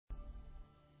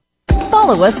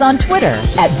follow us on Twitter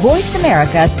at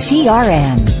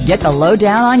VoiceAmericaTRN. Get the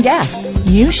lowdown on guests,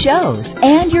 new shows,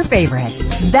 and your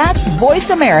favorites. That's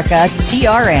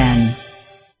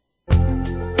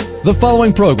VoiceAmericaTRN. The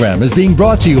following program is being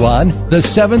brought to you on the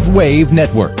Seventh Wave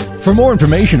Network. For more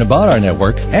information about our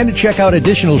network and to check out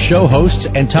additional show hosts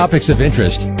and topics of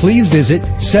interest, please visit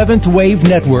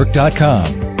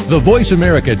seventhwavenetwork.com. The Voice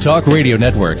America Talk Radio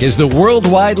Network is the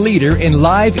worldwide leader in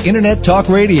live Internet talk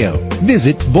radio.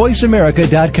 Visit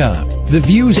voiceamerica.com. The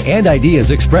views and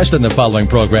ideas expressed on the following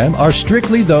program are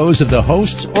strictly those of the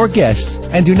hosts or guests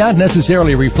and do not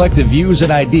necessarily reflect the views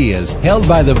and ideas held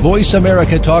by the Voice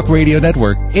America Talk Radio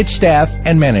Network, its staff,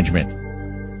 and management.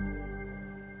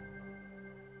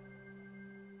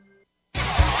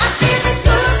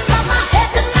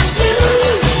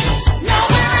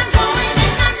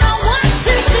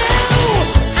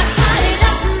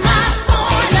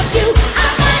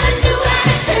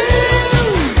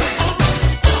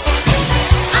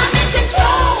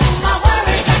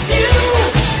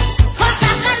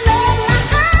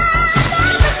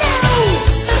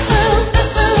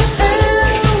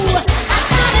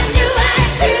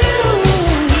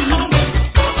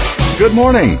 Good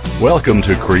morning. Welcome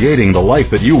to Creating the Life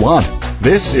That You Want.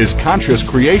 This is Conscious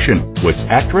Creation with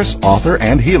actress, author,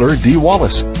 and healer Dee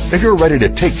Wallace. If you're ready to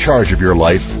take charge of your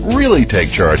life, really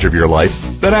take charge of your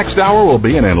life, the next hour will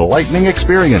be an enlightening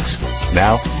experience.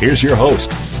 Now, here's your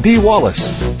host, Dee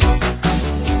Wallace.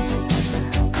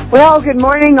 Well, good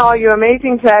morning, all you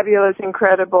amazing, fabulous,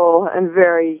 incredible, and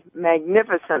very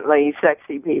magnificently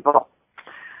sexy people.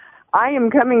 I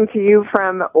am coming to you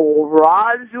from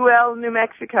Roswell, New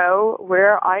Mexico,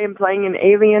 where I am playing an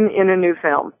alien in a new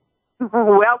film.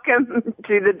 Welcome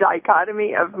to the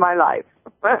dichotomy of my life.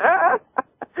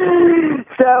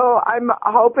 So I'm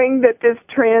hoping that this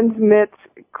transmits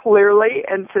clearly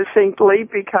and succinctly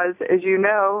because, as you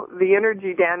know, the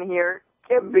energy down here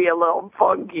can be a little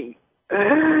funky.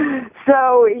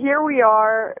 So here we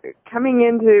are coming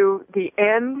into the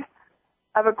end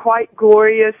of a quite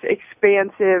glorious,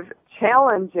 expansive,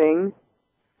 challenging,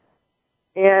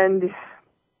 and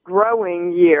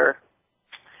growing year.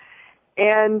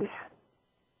 And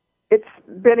it's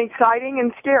been exciting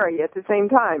and scary at the same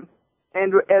time.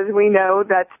 And as we know,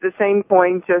 that's the same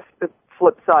coin, just the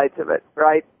flip sides of it,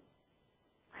 right?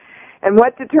 And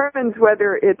what determines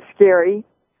whether it's scary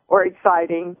or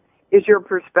exciting is your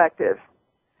perspective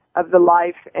of the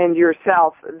life and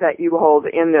yourself that you hold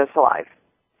in this life.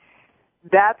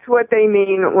 That's what they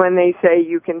mean when they say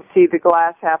you can see the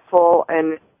glass half full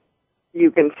and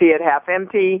you can see it half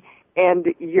empty,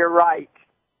 and you're right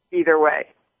either way.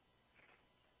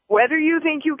 Whether you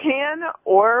think you can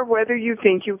or whether you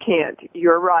think you can't,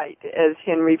 you're right, as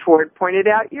Henry Ford pointed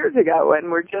out years ago,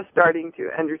 and we're just starting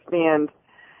to understand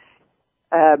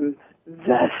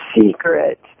the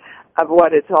secret of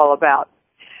what it's all about.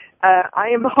 I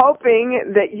am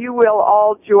hoping that you will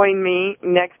all join me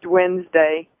next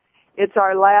Wednesday. It's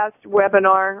our last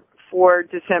webinar for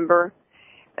December.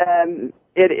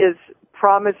 It is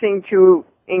promising to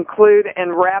include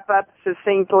and wrap up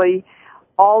succinctly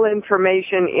all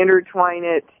information, intertwine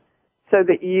it so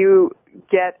that you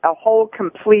get a whole,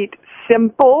 complete,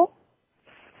 simple,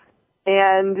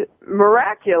 and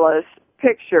miraculous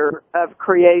picture of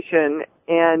creation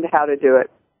and how to do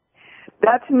it.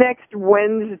 That's next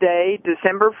Wednesday,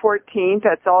 December 14th.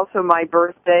 That's also my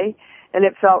birthday. And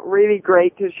it felt really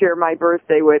great to share my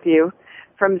birthday with you.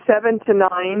 From 7 to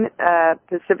 9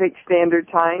 Pacific Standard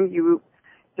Time, you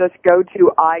just go to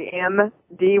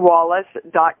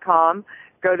imdwallace.com,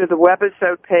 go to the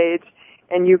webisode page,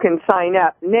 and you can sign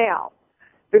up. Now,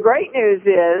 the great news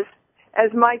is,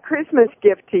 as my Christmas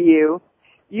gift to you,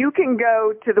 you can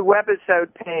go to the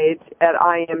webisode page at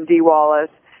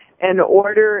imdwallace and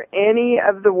order any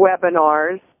of the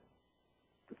webinars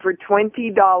for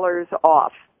 $20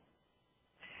 off.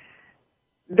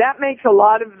 That makes a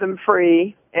lot of them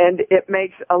free, and it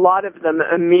makes a lot of them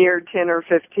a mere $10 or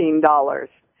 $15.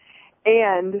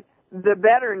 And the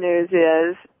better news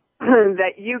is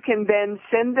that you can then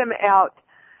send them out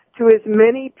to as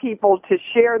many people to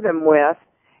share them with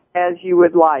as you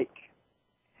would like.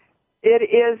 It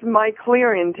is my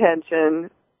clear intention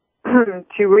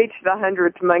to reach the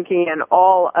 100th monkey in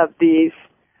all of these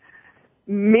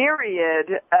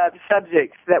myriad of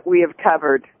subjects that we have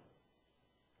covered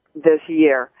this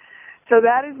year. So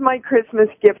that is my Christmas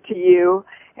gift to you,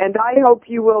 and I hope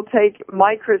you will take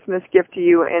my Christmas gift to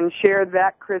you and share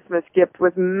that Christmas gift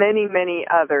with many, many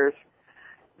others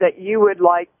that you would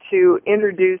like to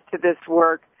introduce to this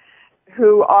work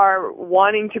who are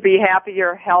wanting to be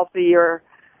happier, healthier,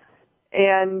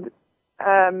 and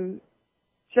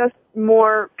just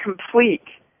more complete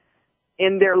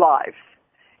in their lives.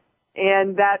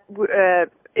 And that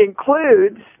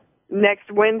includes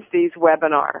next Wednesday's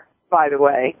webinar, by the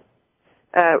way,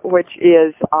 which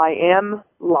is I Am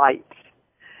Light.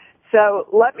 So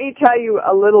let me tell you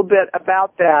a little bit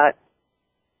about that.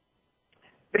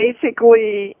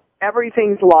 Basically,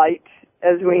 everything's light,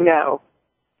 as we know.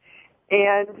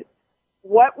 And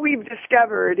what we've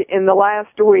discovered in the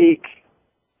last week,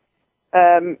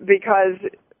 because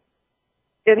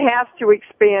it has to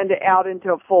expand out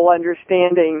into a full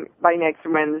understanding by next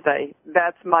Wednesday.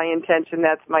 That's my intention,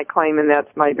 that's my claim, and that's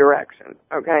my direction,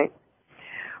 okay?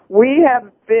 We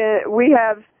have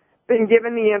been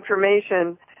given the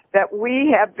information that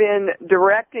we have been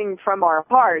directing from our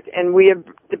heart, and we have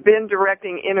been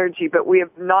directing energy, but we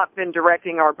have not been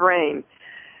directing our brain.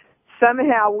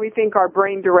 Somehow we think our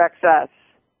brain directs us.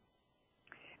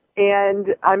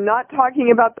 And I'm not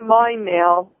talking about the mind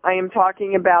now. I am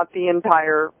talking about the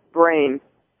entire brain.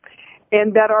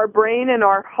 And that our brain and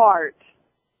our heart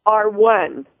are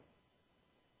one.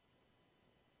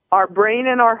 Our brain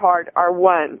and our heart are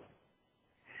one.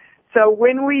 So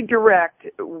when we direct,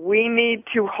 we need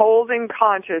to hold in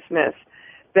consciousness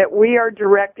that we are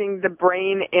directing the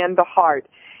brain and the heart.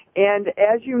 And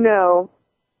as you know,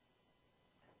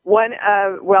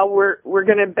 we're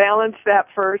going to balance that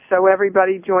first, so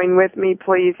everybody join with me,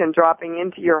 please, in dropping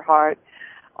into your heart.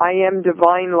 I am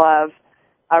divine love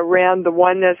around the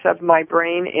oneness of my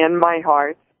brain and my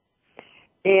heart.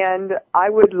 And I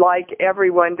would like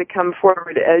everyone to come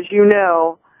forward. As you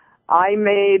know, I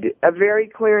made a very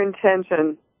clear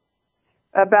intention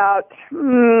about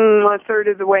a third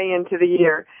of the way into the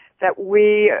year that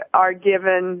we are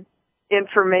given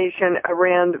information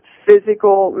around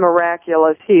physical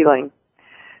miraculous healing.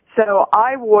 So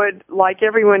I would like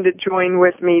everyone to join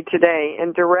with me today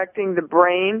in directing the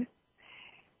brain.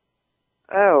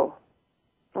 Oh,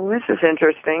 well, this is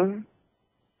interesting.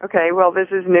 Okay, well, this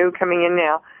is new coming in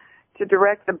now. To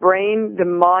direct the brain, the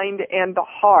mind, and the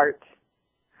heart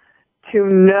to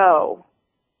know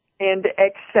and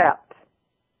accept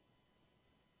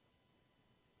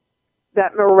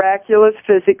that miraculous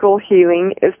physical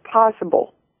healing is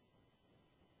possible.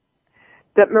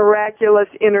 That miraculous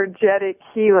energetic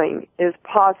healing is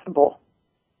possible.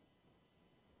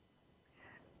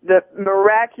 That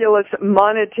miraculous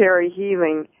monetary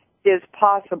healing is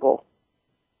possible.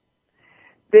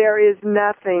 There is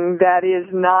nothing that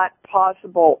is not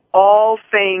possible. All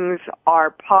things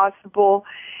are possible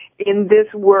in this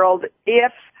world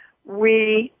if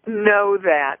we know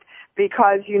that.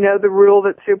 Because you know the rule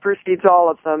that supersedes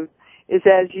all of them is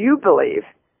as you believe,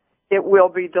 it will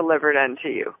be delivered unto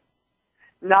you.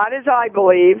 Not as I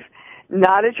believe,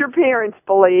 not as your parents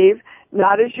believe,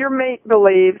 not as your mate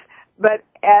believes, but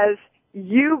as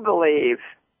you believe,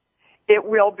 it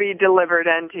will be delivered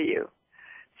unto you.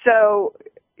 So,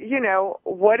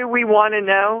 what do we want to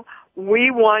know?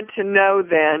 We want to know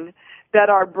then that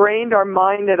our brain, our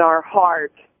mind, and our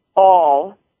heart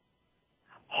all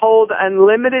hold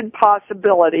unlimited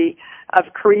possibility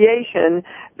of creation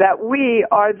that we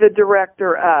are the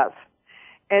director of.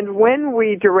 And when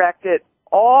we direct it,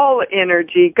 all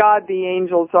energy, God, the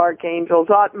angels, archangels,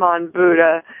 Atman,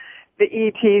 Buddha, the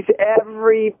ETs,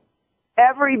 every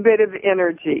bit of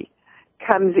energy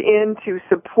comes in to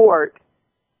support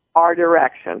our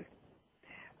direction.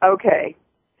 Okay.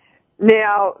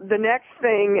 Now, the next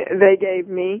thing they gave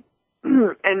me,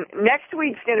 and next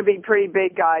week's going to be pretty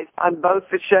big, guys, on both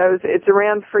the shows. It's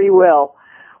around free will,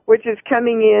 which is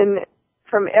coming in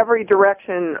from every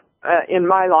direction in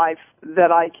my life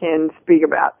that I can speak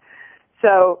about.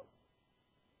 So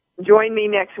join me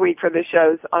next week for the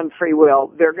shows on free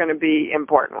will. They're going to be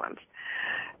important ones.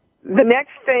 The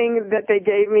next thing that they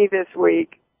gave me this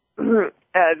week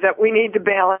that we need to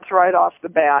balance right off the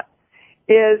bat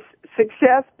is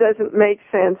success doesn't make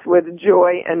sense with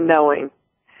joy and knowing.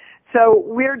 So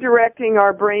we're directing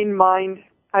our brain, mind.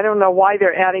 I don't know why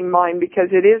they're adding mind, because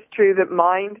it is true that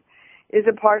mind is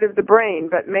a part of the brain,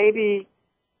 but maybe,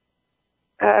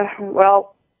 I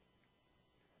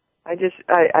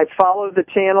follow the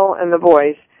channel and the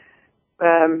voice.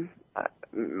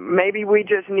 Maybe we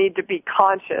just need to be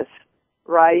conscious,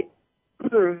 right,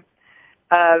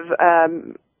 of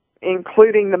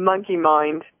including the monkey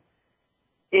mind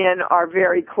in our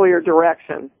very clear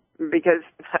direction, because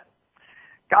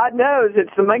God knows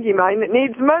it's the monkey mind that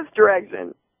needs the most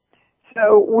direction.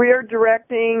 So we're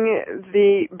directing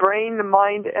the brain, the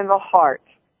mind, and the heart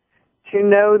to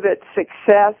know that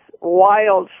success,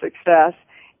 wild success,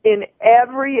 in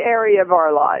every area of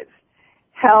our lives,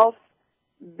 health,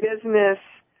 business,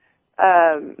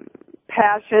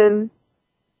 passion,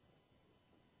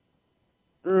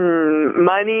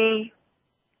 money,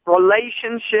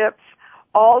 relationships,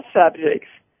 all subjects,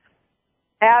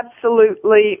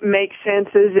 absolutely makes sense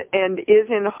and is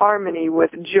in harmony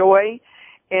with joy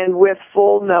and with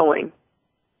full knowing.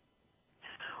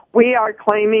 We are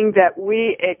claiming that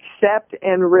we accept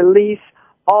and release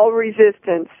all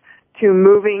resistance to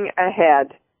moving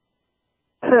ahead.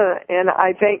 And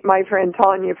I thank my friend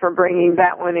Tanya for bringing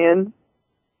that one in.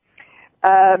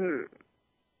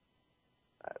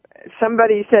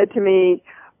 Somebody said to me,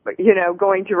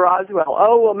 going to Roswell,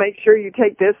 well, make sure you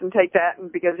take this and take that,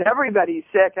 and because everybody's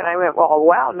sick. And I went, well,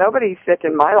 wow, nobody's sick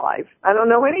in my life. I don't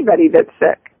know anybody that's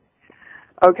sick.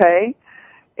 Okay?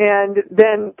 And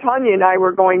then Tanya and I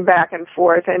were going back and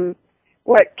forth, and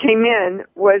what came in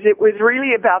was it was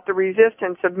really about the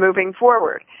resistance of moving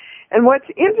forward. And what's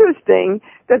interesting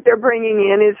that they're bringing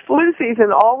in is flu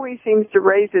season always seems to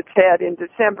raise its head in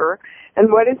December.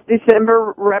 And what does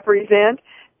December represent?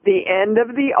 The end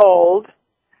of the old,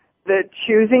 the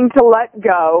choosing to let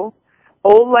go,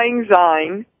 old lang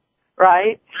syne,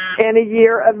 right? And a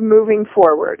year of moving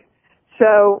forward.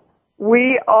 So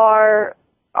we are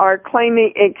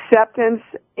claiming acceptance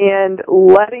and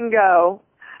letting go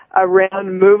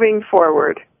around moving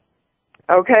forward.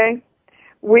 Okay?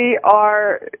 We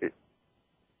are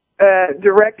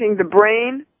directing the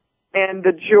brain and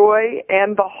the joy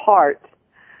and the heart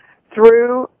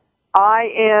through I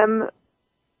am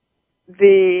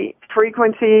the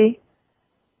frequency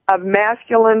of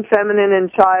masculine, feminine,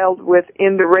 and child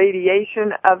within the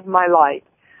radiation of my light,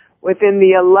 within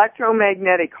the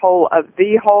electromagnetic whole of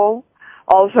the whole,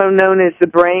 also known as the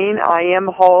brain. I am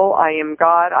whole, I am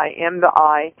God, I am the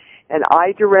I, and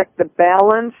I direct the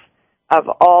balance of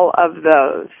all of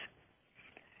those.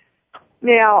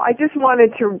 Now, I just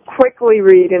wanted to quickly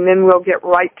read, and then we'll get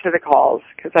right to the calls,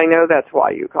 because I know that's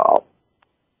why you called.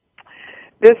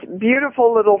 This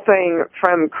beautiful little thing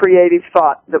from Creative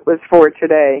Thought that was for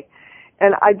today,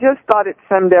 and I just thought it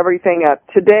summed everything up.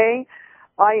 Today,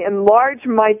 I enlarge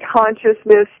my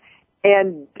consciousness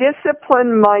and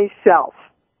discipline myself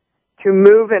to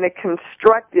move in a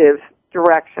constructive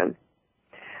direction.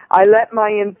 I let my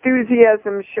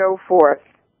enthusiasm show forth,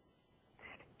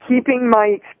 keeping my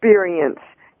experience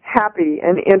happy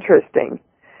and interesting.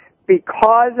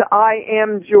 Because I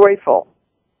am joyful,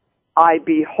 I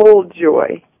behold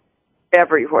joy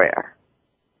everywhere.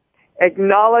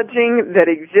 Acknowledging that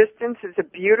existence is a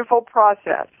beautiful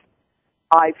process,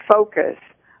 I focus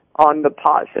on the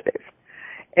positive.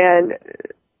 And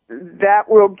that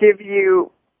will give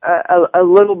you a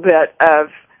little bit of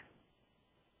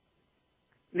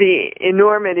the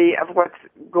enormity of what's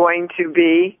going to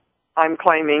be, I'm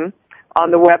claiming,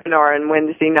 on the webinar on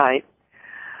Wednesday night.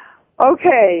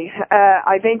 Okay,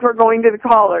 I think we're going to the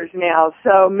callers now.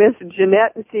 So, Miss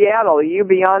Jeanette in Seattle, you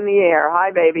be on the air.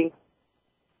 Hi, baby.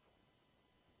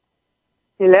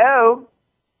 Hello?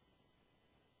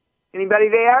 Anybody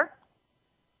there?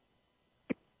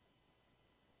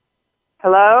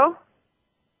 Hello?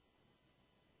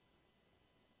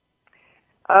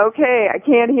 Okay, I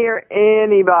can't hear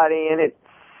anybody, and it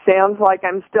sounds like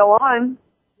I'm still on.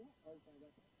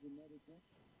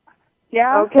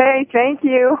 Yeah. Okay, thank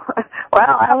you.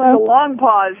 Wow, that was a long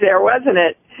pause there, wasn't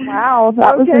it? Wow,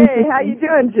 that was okay. How you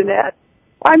doing, Jeanette?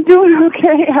 I'm doing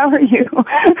okay. How are you?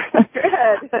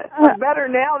 Good. I'm better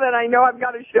now that I know I've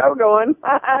got a show going.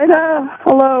 I know.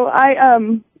 Hello.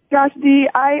 Gosh, Dee,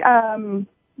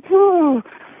 I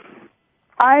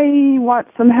want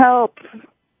some help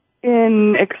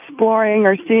in exploring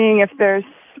or seeing if there's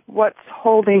what's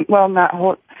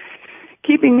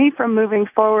keeping me from moving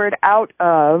forward out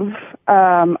of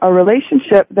a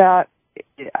relationship that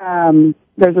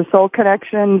there's a soul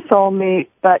connection, soulmate,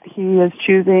 but he is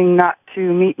choosing not to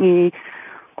meet me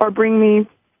or bring me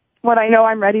what I know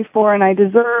I'm ready for and I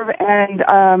deserve. And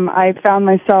I found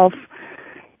myself,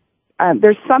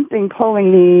 there's something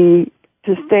pulling me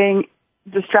to staying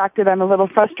distracted. I'm a little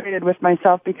frustrated with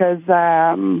myself because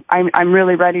I'm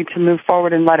really ready to move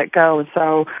forward and let it go.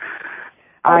 So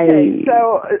okay,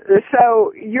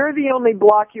 so you're the only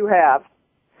block you have.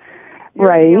 You're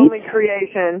right. the only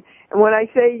creation. And when I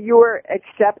say you're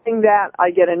accepting that,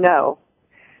 I get a no.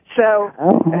 So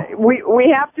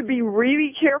we have to be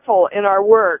really careful in our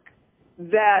work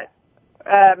that,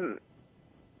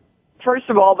 first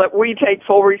of all, that we take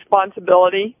full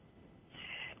responsibility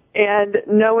and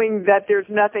knowing that there's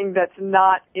nothing that's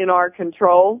not in our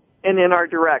control and in our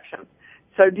direction.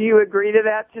 So do you agree to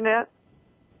that, Jeanette?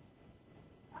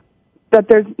 That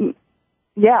there's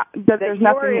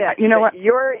nothing. You know what?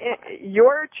 You're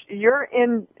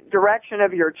in direction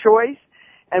of your choice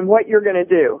and what you're going to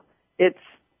do.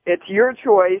 It's your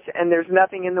choice, and there's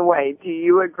nothing in the way. Do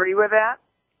you agree with that?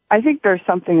 I think there's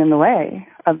something in the way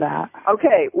of that.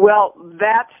 Okay, well,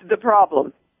 that's the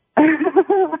problem.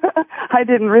 I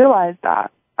didn't realize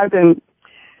that. That's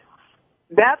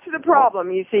the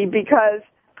problem, you see, because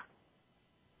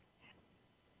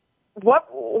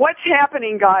what's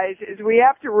happening, guys, is we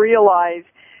have to realize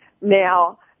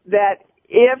now that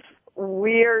if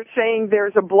we're saying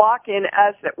there's a block in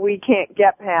us that we can't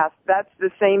get past, that's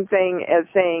the same thing as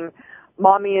saying,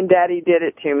 Mommy and Daddy did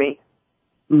it to me.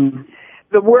 Mm.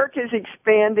 The work is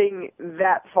expanding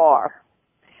that far.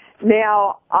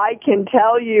 Now, I can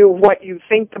tell you what you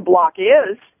think the block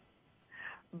is,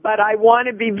 but I want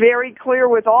to be very clear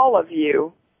with all of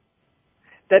you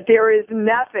that there is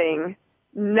nothing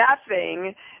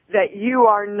that you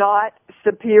are not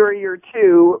superior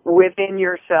to within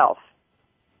yourself.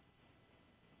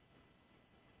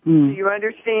 Mm. Do you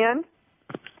understand?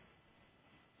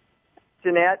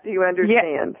 Jeanette, do you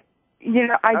understand?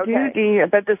 Yeah. I do, Dee,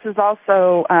 but this is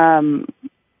also,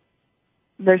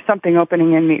 there's something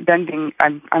opening in me, bending.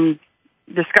 I'm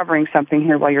discovering something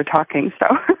here while you're talking, so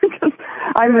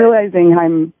I'm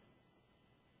realizing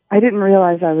I didn't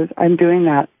realize I'm doing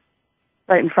that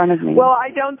right in front of me. Well, I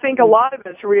don't think a lot of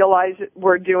us realize that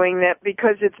we're doing that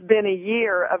because it's been a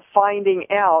year of finding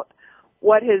out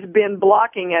what has been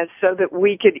blocking us so that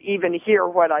we could even hear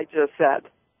what I just said.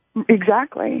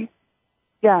 Exactly.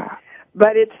 Yeah.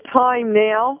 But it's time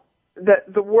now.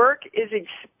 The work is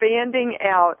expanding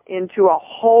out into a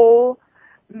whole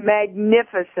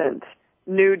magnificent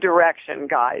new direction,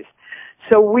 guys.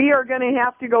 So we are going to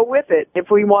have to go with it if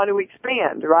we want to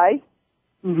expand, right?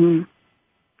 Mm-hmm.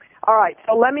 All right,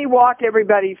 so let me walk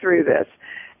everybody through this.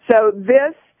 So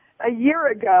a year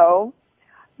ago,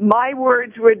 my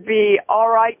words would be, all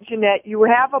right, Jeanette, you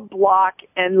have a block,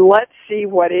 and let's see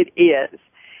what it is.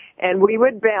 And we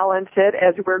would balance it,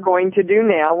 as we're going to do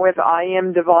now, with I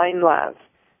Am Divine Love.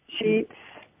 Sheets,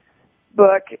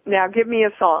 book. Now, give me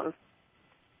a song.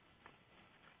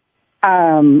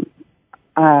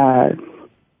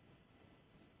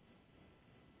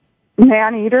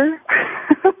 Man-eater.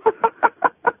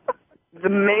 The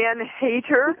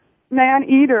Man-hater?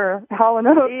 Man-eater. Hall &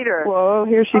 Oates. Eater. Whoa,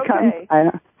 here she comes.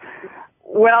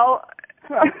 Well,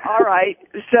 all right.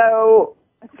 So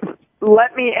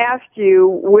let me ask you,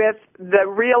 with the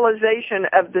realization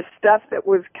of the stuff that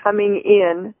was coming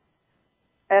in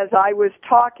as I was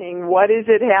talking, what does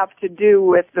it have to do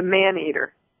with the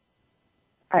man-eater?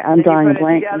 I'm drawing a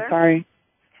blank. I'm sorry.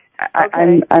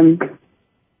 Okay. I'm.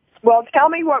 Well, tell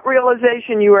me what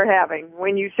realization you were having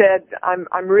when you said, I'm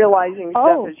realizing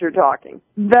stuff as you're talking.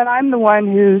 Then I'm the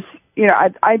one who's,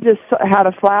 I just had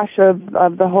a flash of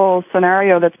the whole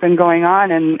scenario that's been going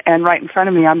on, and right in front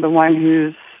of me, I'm the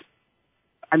one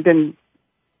I've been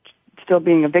still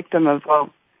being a victim of,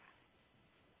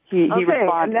 he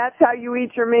responded. And that's how you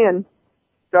eat your men,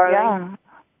 darling. Yeah.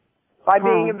 By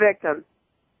being a victim.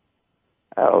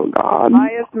 Oh, God.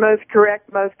 Highest, most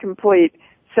correct, most complete.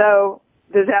 So,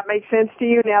 does that make sense to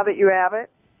you now that you have it?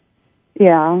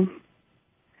 Yeah.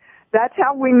 That's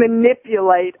how we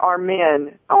manipulate our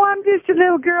men. Oh, I'm just a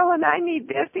little girl and I need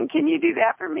this, and can you do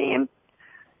that for me? And,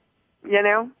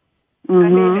 Mm-hmm. I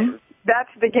mean,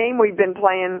 that's the game we've been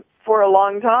playing for a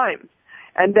long time.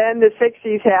 And then the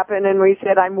 60s happened and we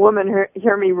said, I'm woman,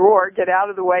 hear me roar, get out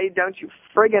of the way, don't you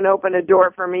friggin' open a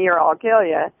door for me or I'll kill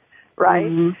you, right?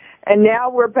 Mm-hmm. And now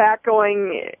we're back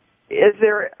going, is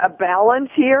there a balance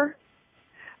here?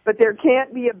 But there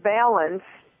can't be a balance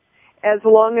as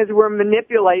long as we're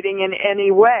manipulating in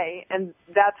any way, and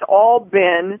that's all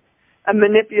been a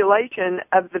manipulation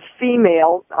of the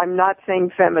female, I'm not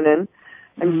saying feminine,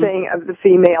 I'm saying of the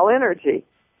female energy,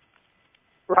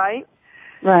 right?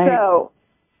 Right. So,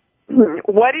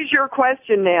 what is your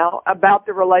question now about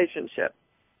the relationship?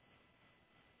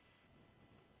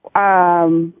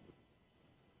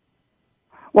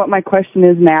 What my question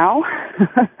is now?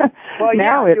 Well,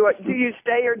 now yeah, do you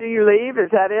stay or do you leave?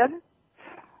 Is that it?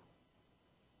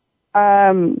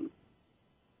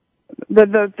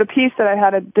 The piece that I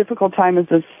had a difficult time is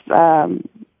this,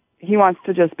 he wants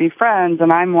to just be friends,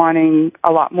 and I'm wanting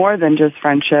a lot more than just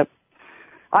friendship.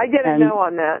 I get a no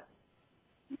on that.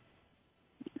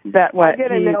 I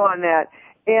get a no on that.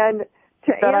 And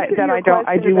to answer your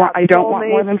question I don't want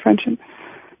more than friendship.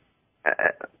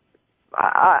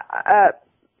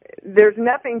 There's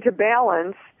nothing to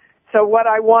balance. So what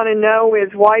I want to know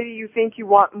is, why do you think you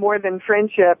want more than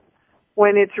friendship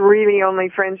when it's really only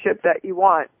friendship that you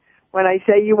want? When I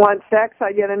say you want sex,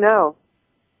 I get a no.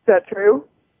 Is that true?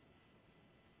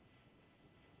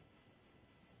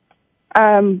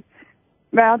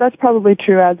 Well, that's probably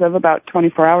true as of about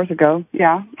 24 hours ago,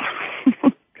 yeah.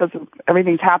 Because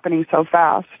everything's happening so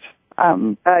fast.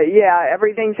 Yeah,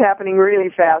 everything's happening really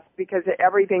fast because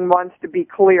everything wants to be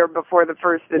clear before the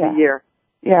first of the year.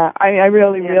 Yeah, I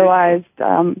really realized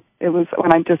it was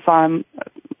when I just saw him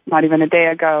not even a day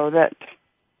ago that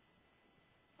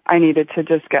I needed to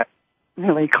just get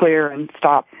really clear and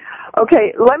stop.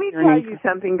 Okay, let me tell you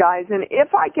something, guys, and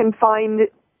if I can find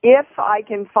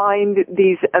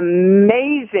these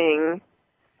amazing,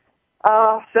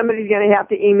 somebody's going to have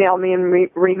to email me and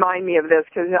remind me of this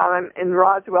because I'm in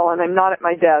Roswell and I'm not at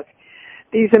my desk.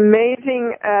 These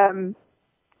amazing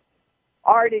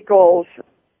articles.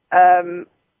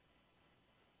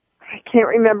 I can't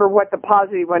remember what the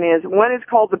positive one is. One is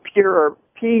called The Purer,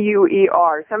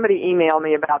 P-U-E-R. Somebody email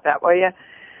me about that, will you?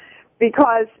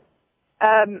 Because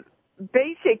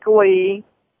basically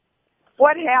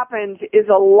what happens is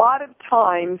a lot of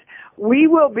times we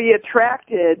will be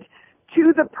attracted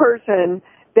to the person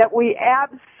that we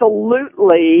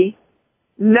absolutely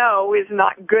know is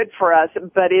not good for us,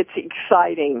 but it's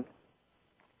exciting.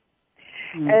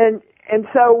 And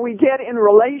so we get in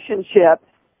relationships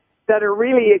that are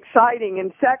really exciting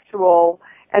and sexual,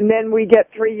 and then we get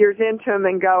 3 years into them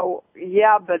and go,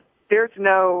 yeah, but there's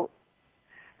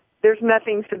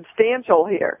nothing substantial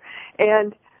here.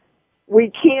 And we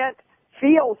can't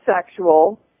feel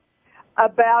sexual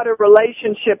about a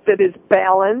relationship that is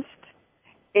balanced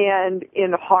and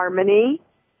in harmony,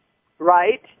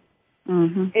 right?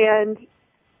 Mm-hmm. And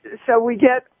so we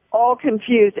get all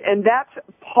confused, and that's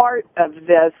part of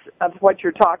this, of what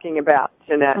you're talking about,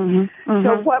 Jeanette. Mm-hmm. Mm-hmm.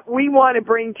 So what we want to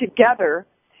bring together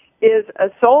is a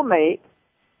soulmate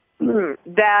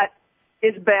that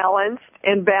is balanced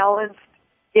and balanced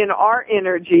in our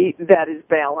energy that is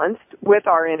balanced with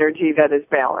our energy that is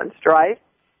balanced, right?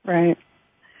 Right.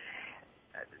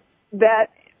 That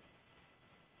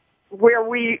where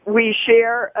we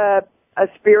share a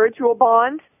spiritual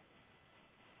bond,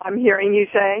 I'm hearing you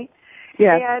say.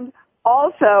 Yes. And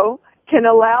also can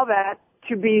allow that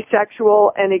to be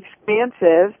sexual and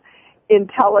expansive,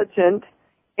 intelligent,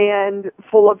 and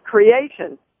full of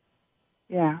creation.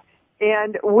 Yeah.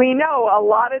 And we know a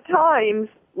lot of times,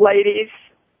 ladies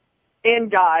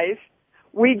and guys,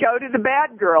 we go to the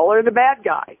bad girl or the bad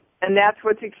guy, and that's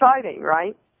what's exciting,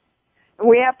 right? And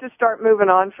we have to start moving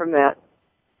on from that.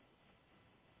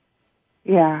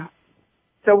 Yeah.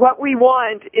 So what we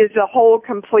want is a whole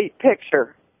complete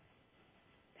picture.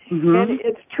 Mm-hmm. And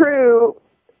it's true,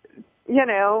 you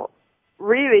know,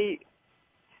 really,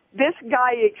 this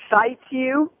guy excites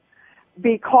you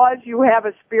because you have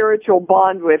a spiritual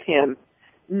bond with him,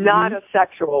 not a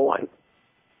sexual one.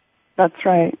 That's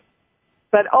right.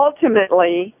 But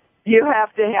ultimately, you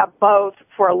have to have both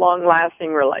for a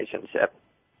long-lasting relationship.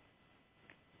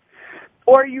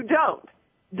 Or you don't,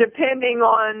 depending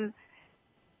on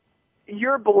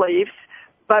your beliefs.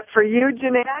 But for you,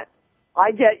 Jeanette,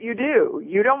 I get you do.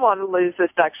 You don't want to lose the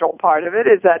sexual part of it.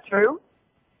 Is that true?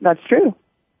 That's true.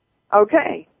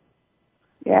 Okay.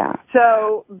 Yeah.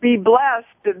 So be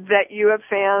blessed that you have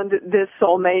found this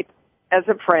soulmate as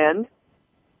a friend,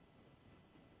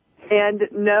 and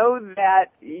know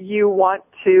that you want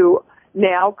to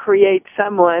now create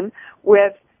someone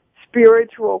with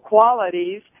spiritual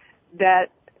qualities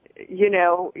that, you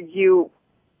know, you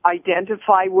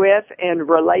identify with and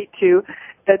relate to,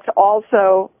 that's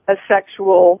also a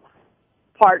sexual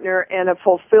partner and a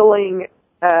fulfilling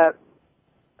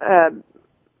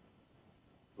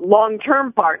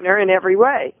long-term partner in every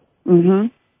way. Mm-hmm.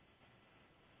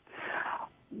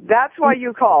 That's why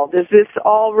you called. Is this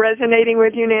all resonating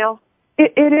with you now?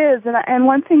 It is, and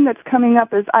one thing that's coming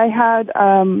up is I've had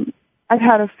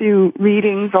a few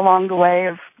readings along the way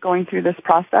of going through this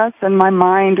process, and my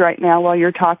mind right now, while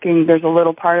you're talking, there's a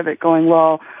little part of it going,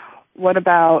 well, what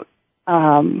about,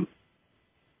 and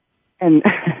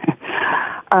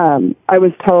I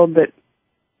was told that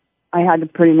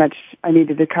I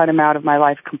needed to cut him out of my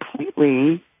life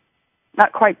completely.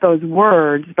 Not quite those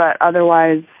words, but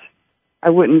otherwise I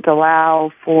wouldn't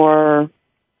allow for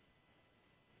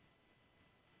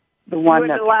the one that... You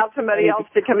wouldn't allow somebody else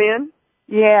to come in?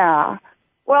 Yeah.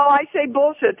 Well, I say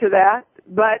bullshit to that,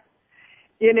 but,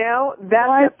 you know, that's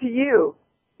up to you.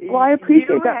 Well, I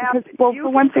appreciate that because, well, for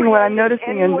one thing, what I'm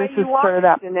noticing, and this is sort of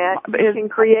that... You can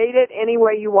create it any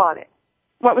way you want it.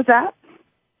 What was that?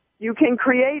 You can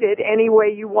create it any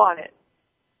way you want it.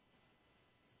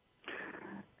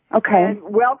 Okay. And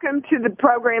welcome to the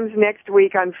programs next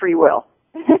week on free will.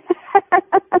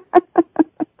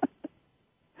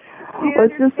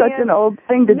 It's just such an old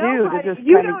thing to do. To just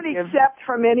you don't accept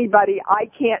from anybody, I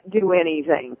can't do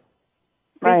anything.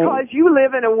 Right. Because you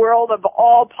live in a world of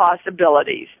all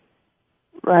possibilities.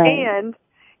 Right. And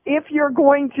if you're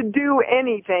going to do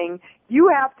anything, you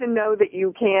have to know that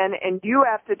you can, and you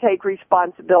have to take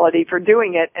responsibility for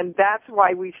doing it, and that's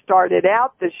why we started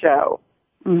out the show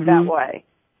that way.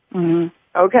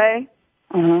 Okay?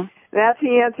 That's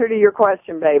the answer to your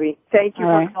question, baby. Thank you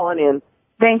for calling in.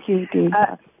 Thank you, Dee.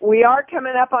 We are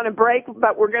coming up on a break,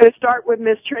 but we're going to start with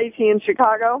Miss Tracy in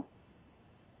Chicago.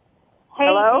 Hey.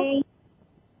 Hello?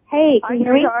 Hey, can you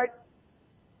hear me?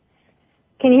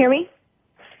 Can you hear me?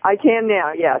 I can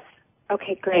now, yes.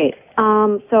 Okay, great.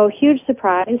 So huge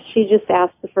surprise. She just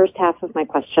asked the first half of my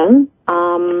question.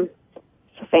 So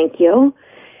thank you.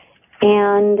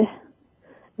 And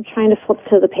I'm trying to flip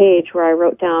to the page where I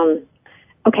wrote down.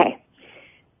 Okay.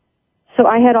 So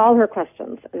I had all her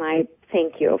questions, and I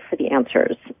thank you for the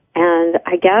answers. And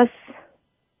I guess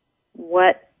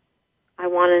what I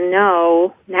want to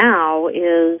know now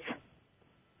is,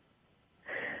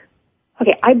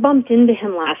 okay, I bumped into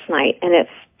him last night, and it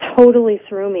totally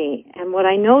threw me. And what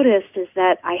I noticed is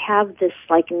that I have this,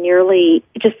 nearly,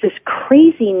 just this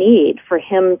crazy need for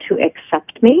him to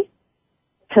accept me,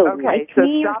 to like me. Okay, so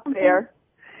stop there.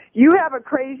 You have a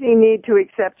crazy need to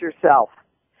accept yourself.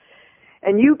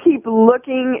 And you keep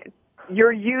looking,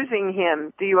 you're using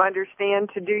him, do you understand,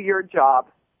 to do your job.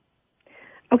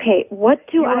 Okay, what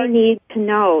do I need to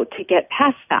know to get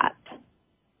past that?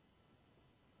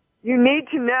 You need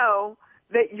to know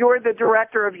that you're the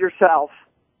director of yourself.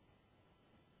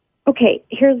 Okay,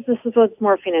 this is what's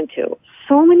morphing into.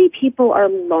 So many people are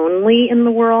lonely in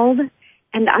the world,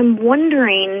 and I'm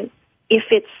wondering if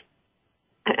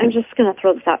I'm just going to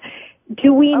throw this out.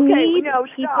 Do we need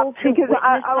people to because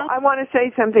I want to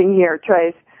say something here,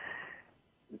 Trace.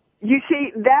 You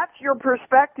see, that's your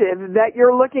perspective that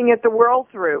you're looking at the world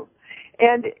through.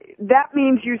 And that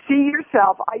means you see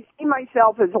yourself. I see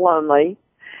myself as lonely,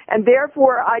 and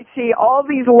therefore I see all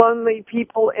these lonely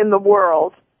people in the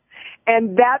world,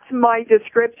 and that's my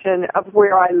description of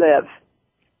where I live.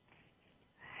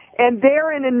 And there,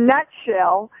 in a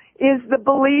nutshell, is the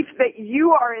belief that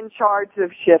you are in charge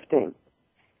of shifting.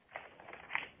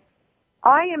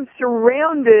 I am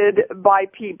surrounded by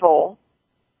people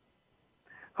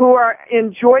who are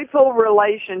in joyful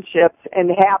relationships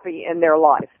and happy in their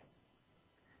life.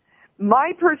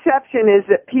 My perception is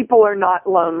that people are not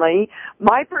lonely.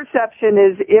 My perception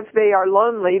is if they are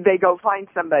lonely, they go find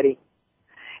somebody.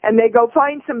 And they go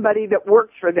find somebody that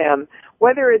works for them,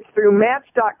 whether it's through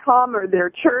Match.com or their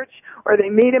church, or they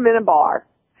meet them in a bar.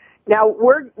 Now,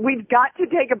 we've got to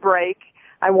take a break.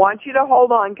 I want you to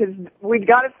hold on because we've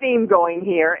got a theme going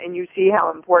here, and you see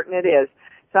how important it is.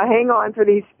 So hang on for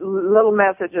these little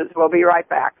messages. We'll be right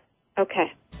back.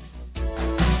 Okay.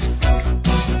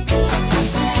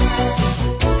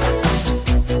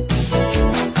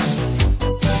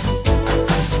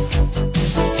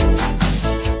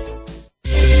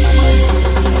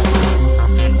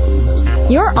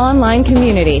 Your online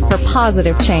community for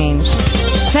positive change.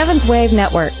 Seventh Wave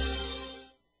Network.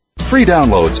 Free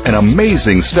downloads and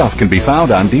amazing stuff can be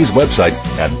found on Dee's website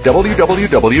at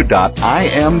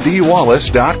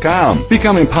www.imdwallace.com.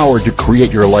 Become empowered to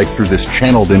create your life through this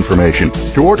channeled information.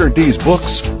 To order Dee's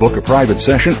books, book a private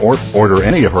session, or order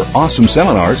any of her awesome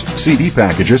seminars, CD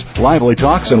packages, lively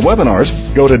talks, and webinars,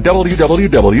 go to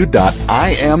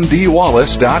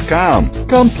www.imdwallace.com.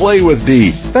 Come play with Dee.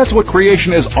 That's what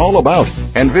creation is all about.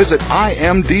 And visit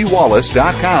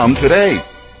imdwallace.com today.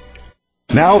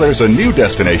 Now there's a new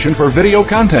destination for video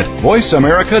content,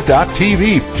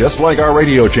 voiceamerica.tv. Just like our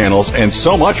radio channels and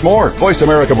so much more. Voice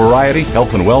America Variety,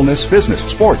 Health and Wellness, Business,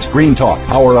 Sports, Green Talk,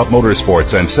 Power Up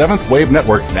Motorsports, and Seventh Wave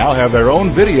Network now have their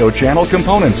own video channel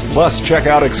components. Plus, check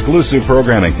out exclusive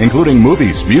programming, including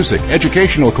movies, music,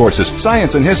 educational courses,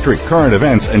 science and history, current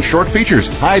events, and short features.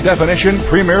 High-definition,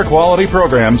 premier quality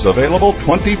programs available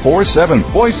 24/7.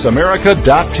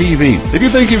 VoiceAmerica.tv. If you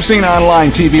think you've seen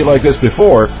online TV like this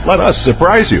before, let us surprise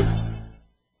you.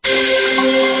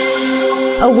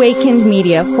 Awakened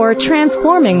media for a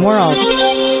transforming world.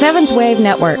 Seventh Wave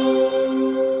Network.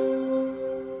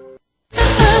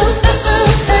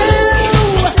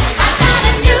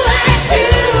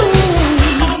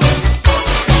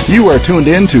 You are tuned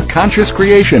in to Conscious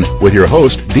Creation with your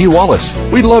host, Dee Wallace.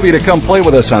 We'd love you to come play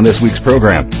with us on this week's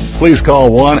program. Please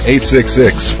call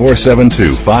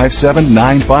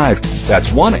 1-866-472-5795. That's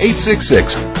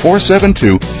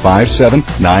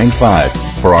 1-866-472-5795.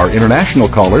 For our international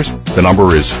callers, the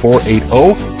number is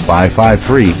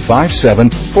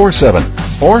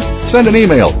 480-553-5747. Or send an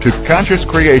email to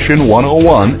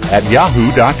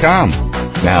consciouscreation101@yahoo.com.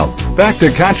 Now, back to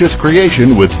Conscious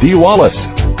Creation with Dee Wallace.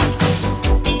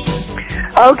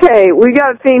 Okay, we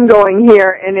got a theme going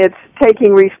here, and it's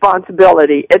taking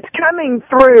responsibility. It's coming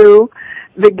through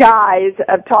the guise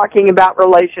of talking about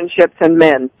relationships and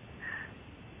men.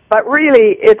 But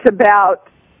really, it's about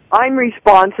I'm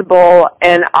responsible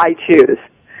and I choose.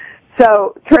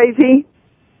 So, Tracy?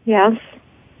 Yes?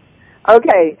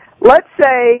 Okay, let's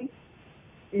say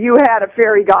you had a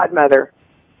fairy godmother.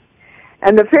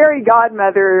 And the fairy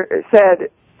godmother said,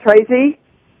 Tracy,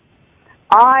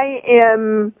 I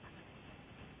am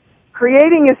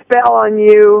creating a spell on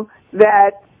you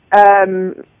that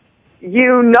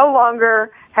you no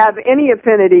longer have any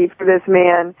affinity for this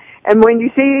man. And when you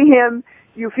see him,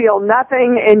 you feel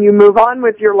nothing and you move on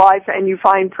with your life and you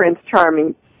find Prince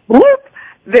Charming. Whoop!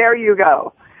 There you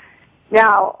go.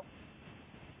 Now,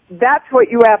 that's what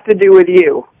you have to do with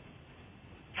you.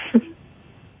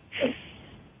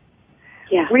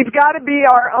 Yeah. We've got to be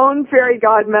our own fairy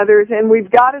godmothers, and we've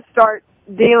got to start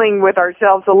dealing with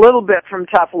ourselves a little bit from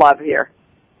tough love here.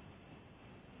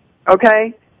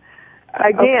 Okay?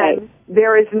 Again,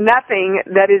 there is nothing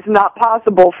that is not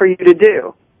possible for you to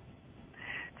do.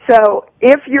 So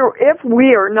if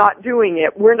we are not doing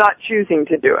it, we're not choosing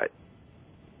to do it.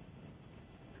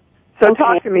 So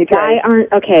talk to me, Terry.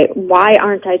 Why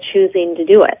aren't I choosing to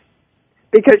do it?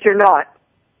 Because you're not.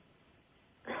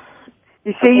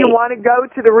 You see, you want to go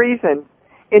to the reason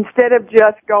instead of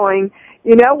just going,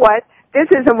 you know what, this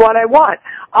isn't what I want.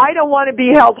 I don't want to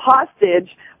be held hostage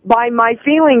by my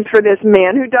feelings for this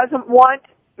man who doesn't want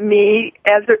me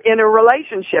in a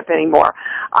relationship anymore.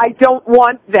 I don't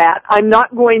want that. I'm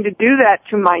not going to do that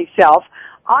to myself.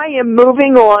 I am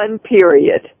moving on,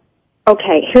 period.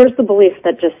 Okay, here's the belief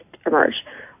that just emerged.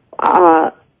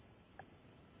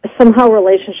 Somehow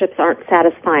relationships aren't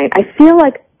satisfying. I feel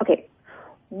like,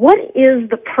 what is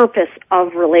the purpose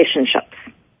of relationships?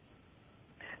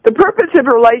 The purpose of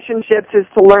relationships is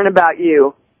to learn about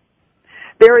you.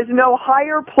 There is no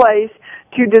higher place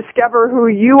to discover who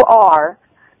you are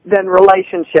than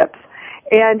relationships.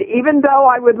 And even though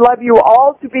I would love you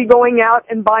all to be going out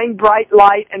and buying bright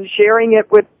light and sharing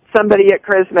it with somebody at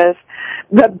Christmas,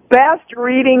 the best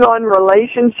reading on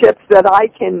relationships that I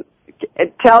can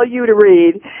tell you to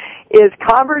read is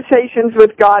Conversations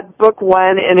with God, Book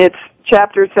 1, and it's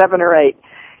Chapter 7 or 8.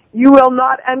 You will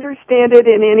not understand it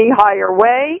in any higher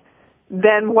way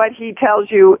than what he tells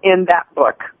you in that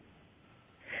book.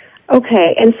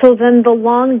 Okay, and so then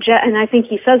and I think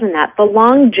he says in that, the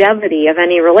longevity of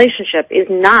any relationship is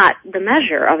not the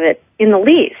measure of it in the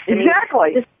least. Exactly.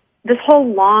 I mean, this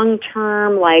whole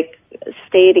long-term,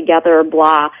 stay together,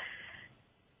 blah,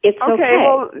 it's okay.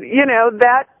 Well,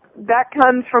 that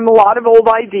comes from a lot of old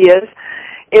ideas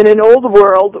in an old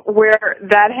world where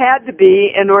that had to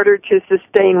be in order to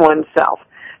sustain oneself.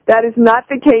 That is not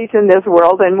the case in this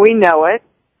world, and we know it.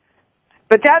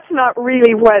 But that's not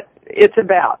really what it's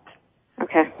about.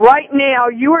 Okay. Right now,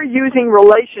 you are using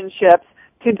relationships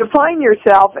to define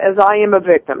yourself as I am a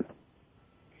victim.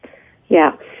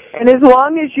 Yeah. And as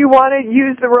long as you want to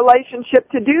use the relationship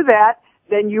to do that,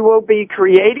 then you will be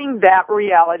creating that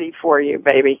reality for you,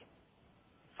 baby.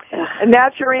 Ugh. And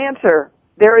that's your answer.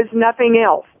 There is nothing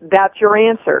else. That's your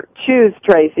answer. Choose,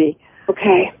 Tracy.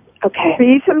 Okay.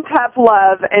 Be some tough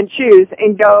love and choose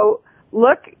and go,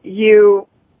 look, you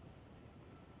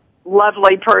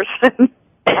lovely person.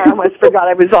 I almost forgot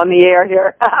I was on the air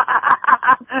here.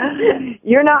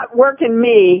 You're not working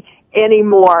me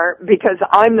anymore because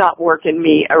I'm not working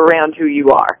me around who you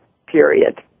are,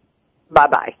 period.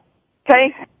 Bye-bye.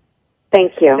 Okay?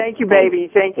 Thank you. Thank you,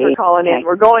 baby. Thanks for calling in.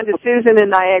 We're going to Susan in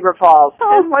Niagara Falls.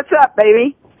 Susan, what's up,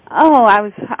 baby? Oh,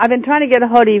 I've been trying to get a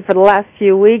hold of you for the last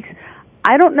few weeks.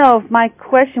 I don't know if my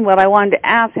question, what I wanted to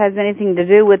ask, has anything to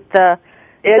do with the...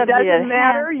 It doesn't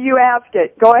matter. You ask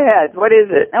it. Go ahead. What is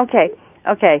it?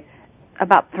 Okay.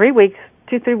 About 3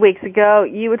 weeks ago,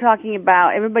 you were talking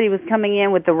about everybody was coming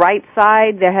in with the right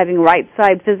side. They're having right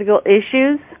side physical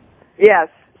issues. Yes.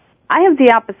 I have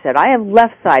the opposite. I have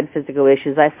left side physical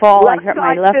issues. I fall, I hurt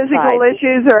my left side. Physical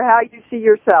issues are how you see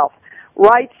yourself.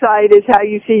 Right side is how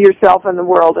you see yourself in the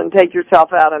world and take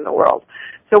yourself out in the world.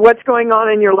 So what's going on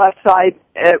in your left side,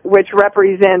 which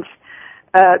represents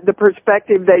the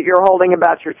perspective that you're holding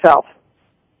about yourself?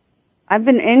 I've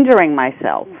been injuring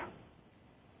myself.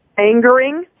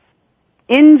 Angering?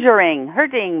 Injuring,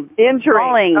 hurting,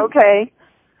 falling.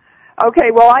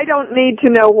 Okay, well, I don't need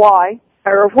to know why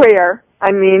or where.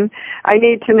 I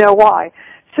need to know why.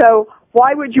 So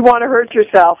why would you want to hurt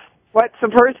yourself? What's the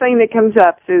first thing that comes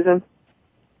up, Susan?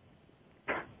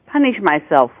 Punish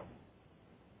myself.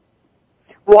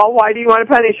 Well, why do you want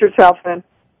to punish yourself then?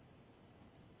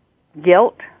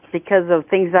 Guilt, because of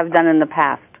things I've done in the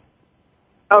past.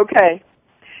 Okay.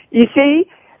 You see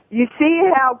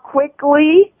how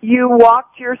quickly you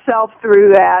walked yourself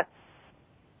through that?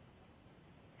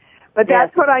 But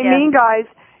that's what I mean, guys.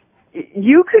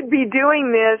 You could be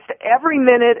doing this every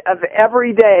minute of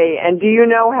every day, and do you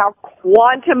know how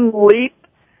quantum leap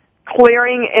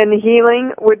clearing and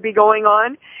healing would be going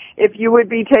on if you would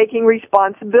be taking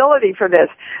responsibility for this?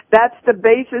 That's the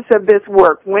basis of this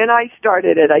work. When I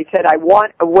started it, I said, I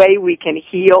want a way we can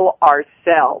heal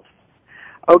ourselves.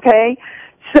 Okay?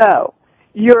 So,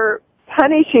 you're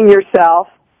punishing yourself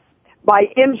by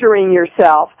injuring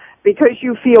yourself because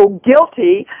you feel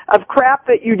guilty of crap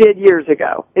that you did years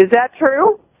ago. Is that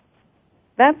true?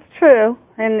 That's true,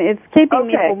 and it's keeping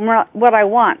me from what I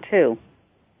want, too.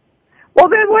 Well,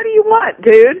 then what do you want,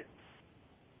 dude?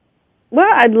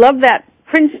 Well, I'd love that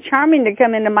Prince Charming to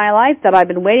come into my life that I've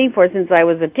been waiting for since I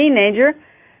was a teenager.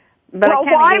 But well,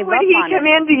 why would he come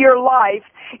into your life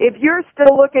if you're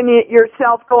still looking at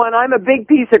yourself going, I'm a big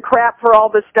piece of crap for all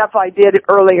the stuff I did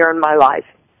earlier in my life?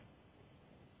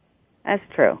 That's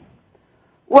true.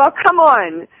 Well, come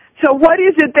on. So what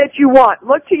is it that you want?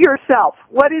 Look to yourself.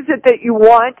 What is it that you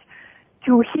want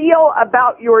to heal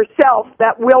about yourself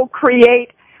that will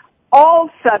create all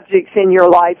subjects in your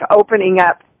life opening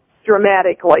up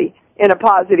dramatically in a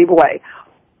positive way?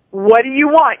 What do you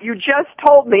want? You just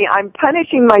told me I'm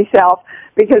punishing myself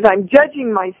because I'm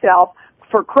judging myself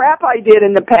for crap I did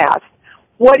in the past.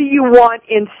 What do you want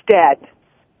instead?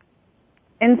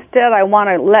 Instead, I want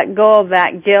to let go of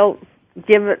that guilt,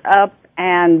 give it up,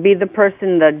 and be the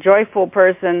person, the joyful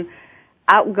person,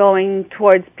 outgoing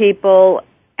towards people,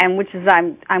 and which is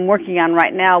I'm working on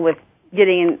right now with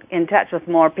getting in touch with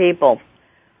more people.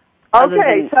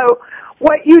 Okay, so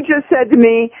what you just said to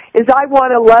me is I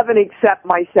want to love and accept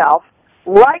myself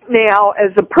right now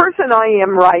as the person I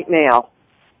am right now.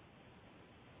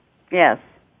 Yes.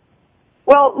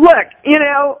 Well, look, you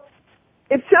know,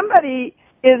 if somebody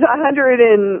is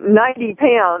 190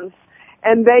 pounds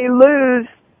and they lose,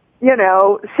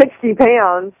 60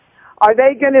 pounds, are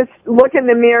they going to look in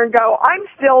the mirror and go, I'm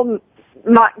still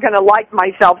not going to like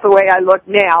myself the way I look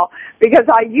now because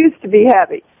I used to be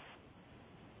heavy?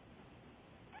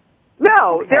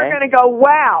 No, they're going to go,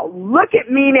 wow, look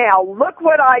at me now. Look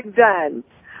what I've done.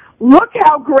 Look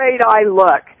how great I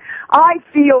look. I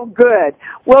feel good.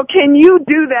 Well, can you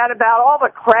do that about all the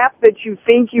crap that you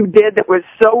think you did that was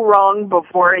so wrong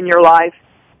before in your life?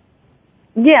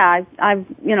 Yeah, I've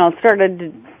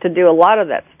started to do a lot of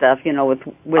that stuff, with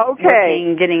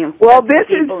working, getting in touch with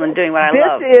people and doing what I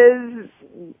love.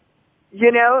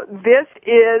 This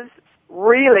is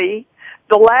really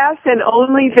the last and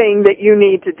only thing that you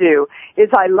need to do is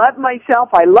I love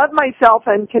myself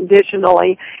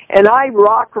unconditionally, and I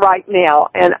rock right now.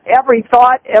 And every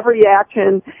thought, every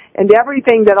action, and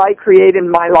everything that I create in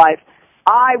my life,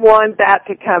 I want that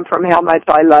to come from how much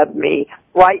I love me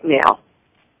right now.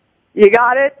 You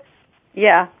got it?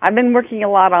 Yeah, I've been working a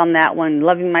lot on that one,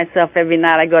 loving myself every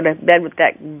night. I go to bed with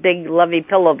that big, lovey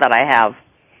pillow that I have.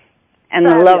 And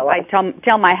the love, I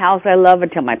tell my house I love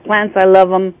it, tell my plants I love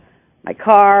them, my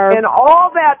car. And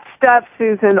all that stuff,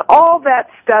 Susan, all that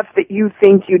stuff that you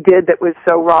think you did that was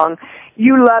so wrong,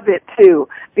 you love it too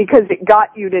because it got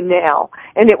you to now.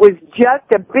 And it was just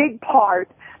a big part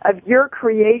of your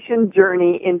creation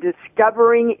journey in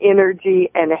discovering energy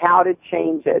and how to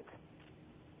change it.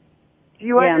 Do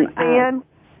you understand?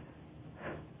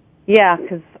 Yeah,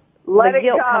 because the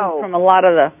guilt comes from a lot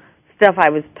of the stuff I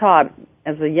was taught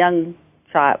as a young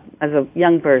child, as a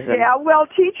young person. Yeah, well,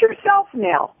 teach yourself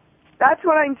now. That's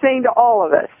what I'm saying to all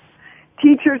of us.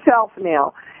 Teach yourself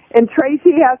now. And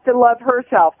Tracy has to love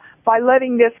herself by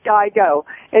letting this guy go.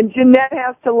 And Jeanette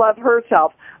has to love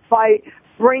herself by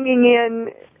bringing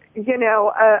in,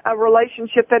 a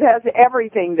relationship that has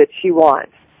everything that she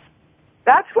wants.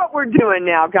 That's what we're doing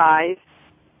now, guys.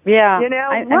 Yeah.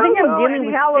 I think I'm dealing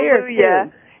with fear,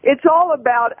 too. It's all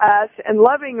about us and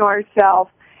loving ourselves.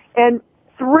 And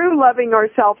through loving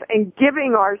ourselves and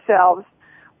giving ourselves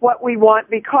what we want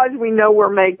because we know we're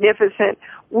magnificent,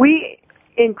 we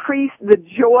increase the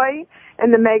joy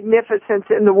and the magnificence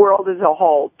in the world as a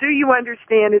whole. Do you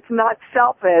understand? It's not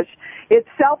selfish. It's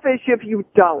selfish if you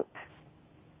don't.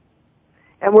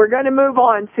 And we're going to move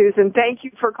on, Susan. Thank you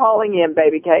for calling in,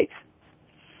 baby cakes.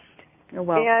 You're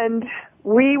welcome. And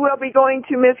we will be going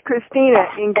to Miss Christina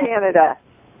in Canada.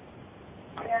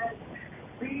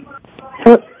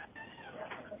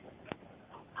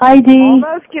 Hi, Dee.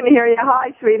 Almost can hear you.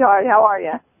 Hi, sweetheart. How are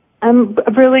you? I'm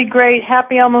really great.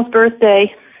 Happy almost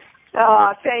birthday.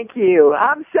 Oh, thank you.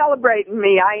 I'm celebrating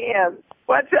me. I am.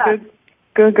 What's up?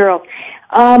 Good girl.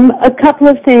 A couple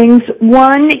of things.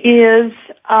 One is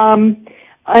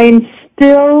I've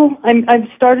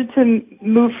started to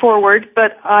move forward,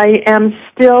 but I am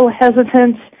still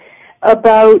hesitant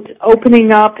about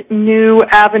opening up new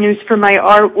avenues for my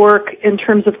artwork in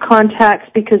terms of contacts,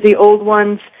 because the old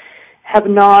ones have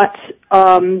not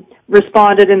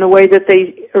responded in the way that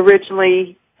they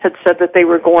originally had said that they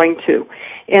were going to.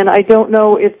 And I don't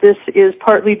know if this is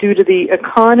partly due to the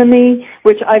economy,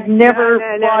 which I've never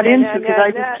bought into, because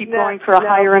I just keep going for a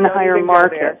higher and higher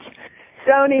market.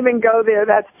 Don't even go there.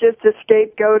 That's just a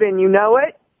scapegoat, and you know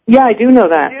it? Yeah, I do know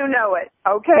that. You do know it.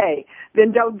 Okay.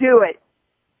 Then don't do it.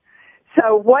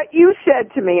 So what you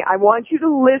said to me, I want you to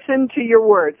listen to your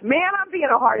words. Man, I'm being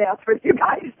a hard ass for you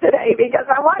guys today because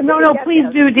I want No, please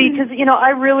do, Dee, because,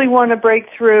 I really want to break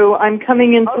through. I'm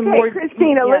coming in some more... Okay,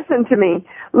 Christina, listen to me.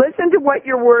 Listen to what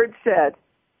your words said.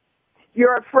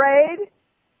 You're afraid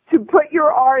to put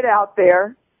your art out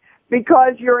there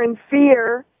because you're in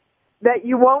fear that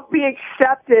you won't be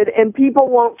accepted and people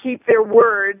won't keep their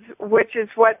words, which is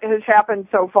what has happened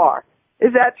so far.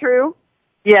 Is that true?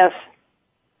 Yes.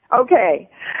 Okay.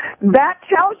 That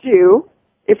tells you,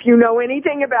 if you know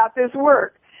anything about this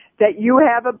work, that you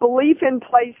have a belief in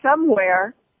place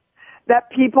somewhere that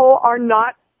people are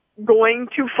not going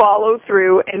to follow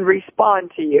through and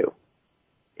respond to you.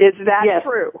 Is that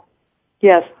true?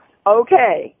 Yes.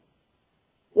 Okay.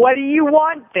 What do you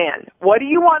want then? What do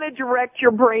you want to direct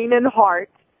your brain and heart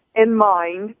and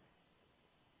mind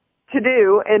to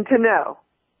do and to know?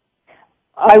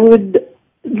 I would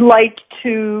like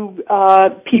to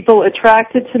people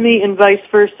attracted to me and vice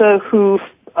versa who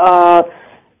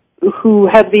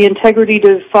have the integrity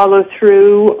to follow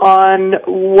through on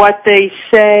what they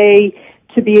say,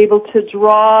 to be able to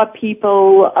draw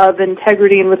people of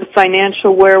integrity and with a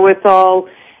financial wherewithal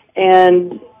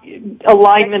and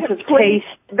alignment of taste.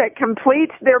 That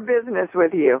completes their business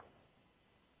with you.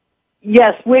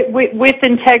 Yes, with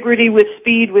integrity, with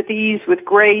speed, with ease, with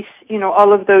grace,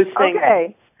 all of those things.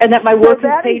 Okay. And that my work is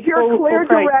paid is your clear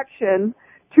direction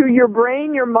to your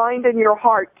brain, your mind, and your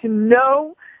heart to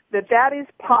know that that is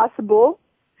possible,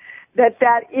 that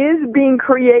that is being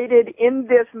created in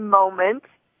this moment,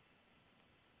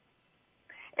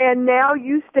 and now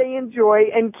you stay in joy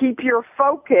and keep your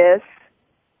focus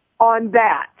on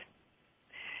that.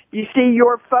 You see,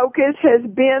 your focus has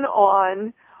been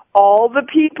on all the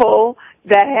people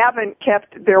that haven't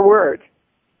kept their word.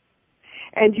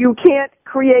 And you can't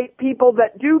create people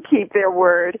that do keep their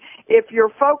word if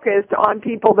you're focused on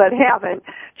people that haven't.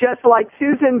 Just like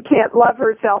Susan can't love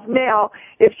herself now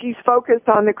if she's focused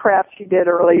on the crap she did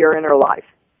earlier in her life.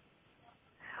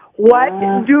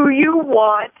 What do you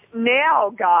want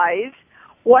now, guys?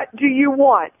 What do you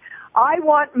want? I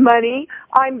want money.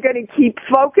 I'm going to keep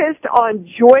focused on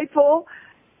joyful,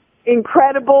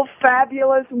 incredible,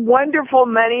 fabulous, wonderful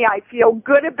money. I feel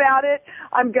good about it.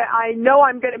 I know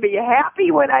I'm going to be happy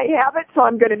when I have it, so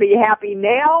I'm going to be happy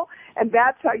now, and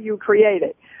that's how you create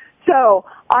it. So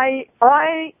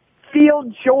I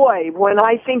feel joy when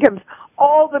I think of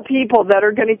all the people that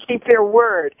are going to keep their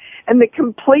word and the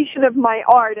completion of my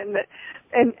art and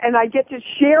I get to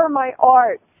share my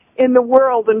art in the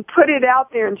world and put it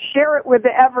out there and share it with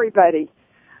everybody.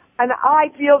 And I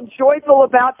feel joyful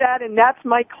about that, and that's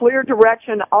my clear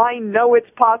direction. I know it's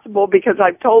possible because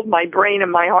I've told my brain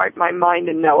and my heart, my mind,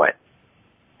 and know it.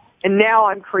 And now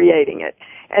I'm creating it.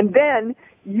 And then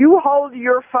you hold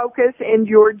your focus and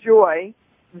your joy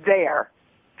there,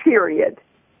 period.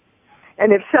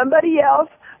 And if somebody else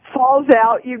falls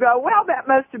out, you go, well, that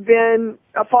must have been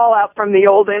a fallout from the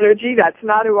old energy. That's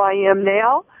not who I am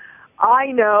now.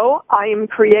 I know I am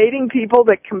creating people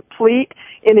that complete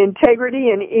in integrity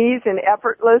and ease and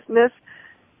effortlessness,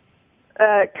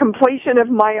 completion of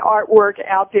my artwork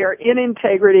out there in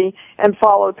integrity and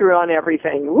follow through on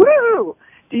everything. Woo!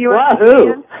 Do you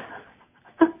understand?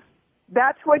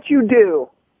 That's what you do.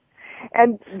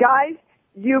 And guys,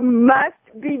 you must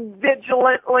be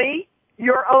vigilantly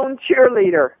your own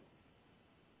cheerleader.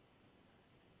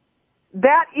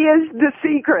 That is the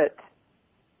secret.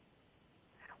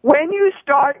 When you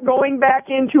start going back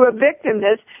into a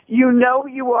victimness, you know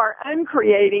you are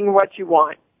uncreating what you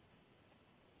want.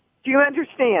 Do you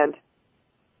understand?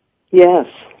 Yes.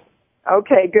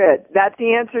 Okay, good. That's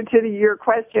the answer to your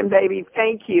question, baby.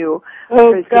 Thank you.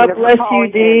 Oh, Christina, God bless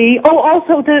you, Dee. Oh,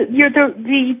 also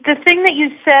the thing that you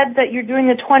said that you're doing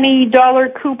a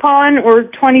 $20 coupon or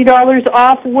 $20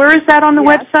 off. Where is that on the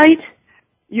website?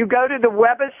 You go to the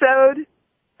webisode.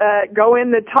 Go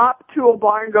in the top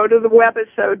toolbar and go to the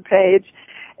webisode page.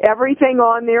 Everything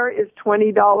on there is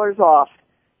 $20 off,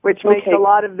 which makes a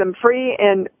lot of them free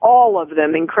and all of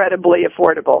them incredibly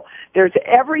affordable. There's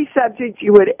every subject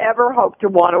you would ever hope to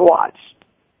want to watch.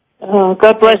 Oh,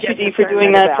 God bless you, Dee, for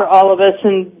doing that for all of us,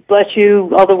 and bless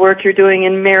you, all the work you're doing,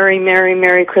 and Merry, Merry,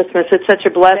 Merry Christmas. It's such a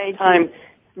blessed time.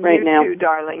 right now. You too,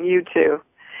 darling. You too.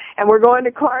 And we're going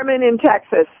to Carmen in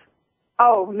Texas.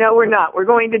 Oh, no, we're not. We're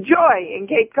going to Joy in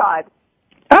Cape Cod.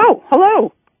 Oh,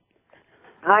 hello.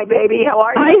 Hi, baby. How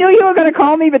are you? I knew you were going to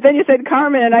call me, but then you said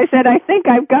Carmen, and I said, I think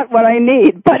I've got what I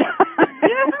need. But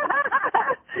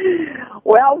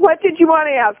well, what did you want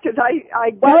to ask? Because I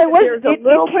well, it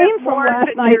came from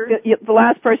last night, the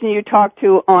last person you talked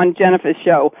to on Jennifer's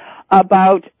show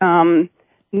about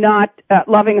not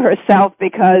loving herself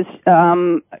because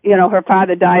her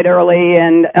father died early,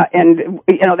 and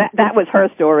that was her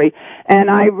story, and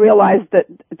I realized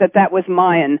that was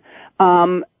mine.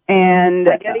 And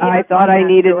I thought I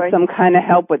needed some kind of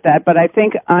help with that, but I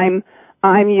think I'm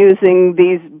using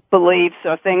these beliefs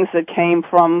or things that came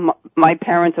from my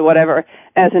parents or whatever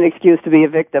as an excuse to be a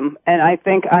victim. And I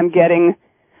think I'm getting,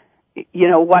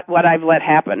 what I've let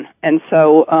happen. And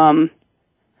so,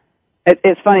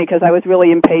 it's funny because I was really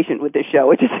impatient with this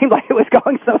show. It just seemed like it was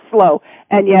going so slow.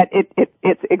 And yet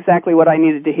it's exactly what I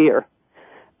needed to hear.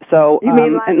 So,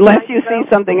 unless you see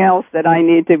something else that I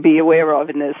need to be aware of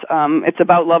in this, it's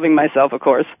about loving myself, of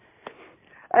course.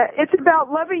 It's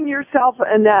about loving yourself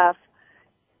enough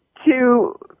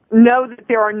to know that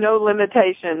there are no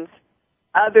limitations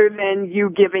other than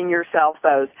you giving yourself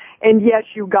those. And yes,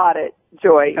 you got it,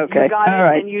 Joy. Okay. You got All it,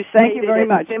 right. and you Thank you stated very it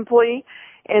much. simply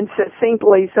and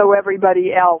succinctly so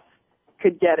everybody else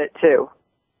could get it too.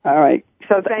 All right.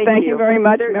 So thank you very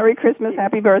much. Merry Christmas.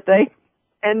 Happy birthday.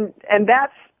 And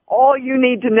that's all you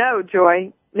need to know,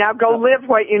 Joy. Now go live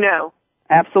what you know.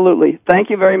 Absolutely. Thank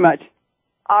you very much.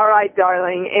 All right,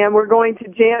 darling. And we're going to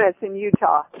Janice in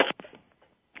Utah.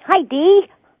 Hi, Dee.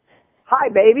 Hi,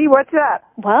 baby. What's up?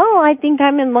 Well, I think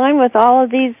I'm in line with all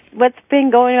of these, what's been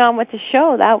going on with the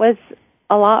show. That was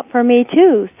a lot for me,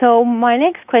 too. So my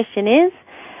next question is,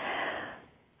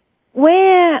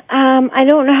 I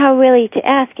don't know how really to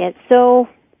ask it. So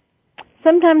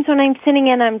sometimes when I'm sitting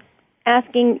and I'm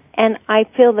asking and I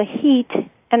feel the heat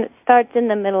and it starts in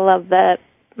the middle of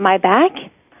my back,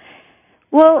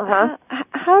 well,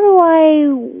 how do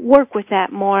I work with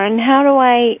that more, and how do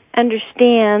I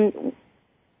understand,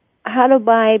 how do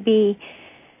I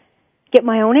get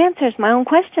my own answers, my own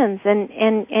questions,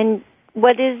 and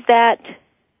what is that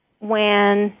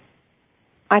when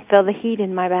I feel the heat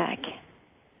in my back?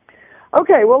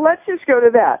 Okay, well, let's just go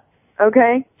to that,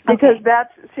 okay? Because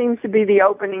that seems to be the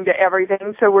opening to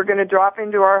everything, so we're going to drop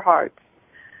into our hearts.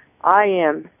 I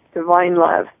am divine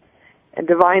love. And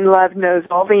divine love knows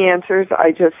all the answers.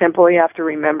 I just simply have to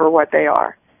remember what they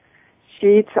are.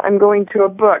 Sheets, I'm going to a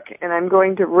book, and I'm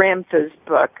going to Ramtha's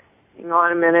book. Hang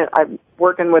on a minute. I'm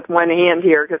working with one hand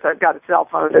here because I've got a cell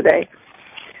phone today.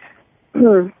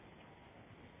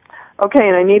 Okay,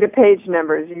 and I need a page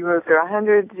number, 0 through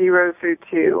 100, 0 through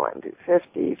 2, 1 through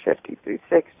 50, 50 through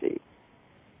 60.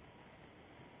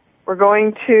 We're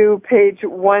going to page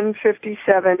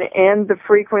 157 and the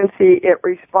frequency it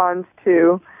responds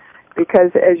to,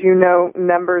 because as you know,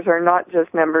 numbers are not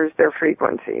just numbers, they're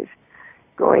frequencies.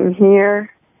 Going here.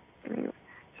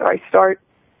 So I start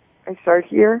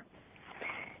here.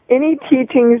 Any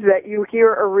teachings that you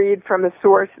hear or read from a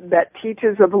source that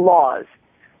teaches of laws,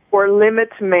 or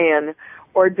limits man,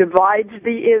 or divides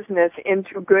the isness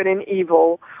into good and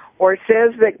evil, or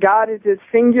says that God is a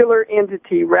singular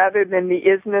entity rather than the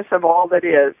isness of all that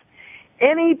is.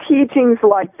 Any teachings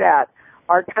like that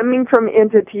are coming from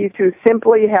entities who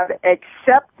simply have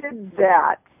accepted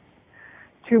that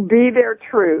to be their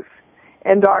truth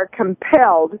and are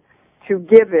compelled to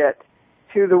give it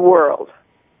to the world.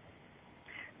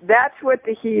 That's what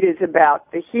the heat is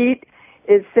about. The heat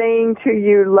is saying to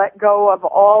you, let go of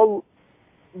all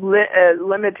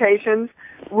limitations,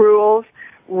 rules,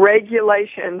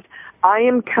 regulations. I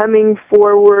am coming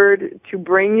forward to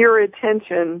bring your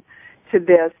attention to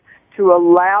this, to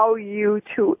allow you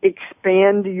to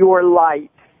expand your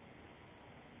light.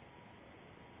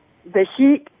 The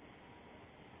heat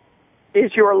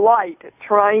is your light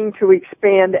trying to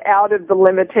expand out of the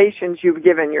limitations you've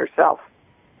given yourself.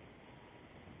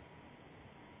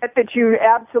 That you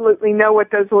absolutely know what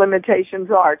those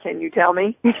limitations are. Can you tell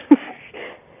me?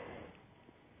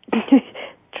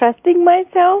 Trusting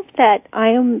myself that I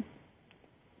am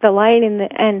the light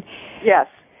and yes.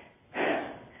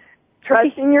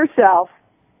 Trusting yourself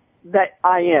that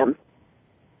I am,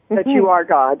 that you are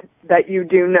God, that you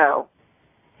do know.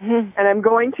 And I'm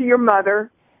going to your mother.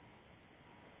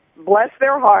 Bless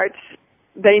their hearts.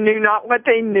 They knew not what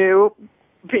they knew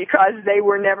because they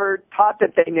were never taught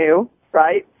that they knew,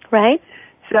 right? Right.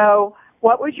 So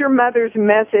what was your mother's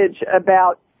message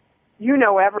about, you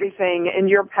know everything and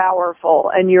you're powerful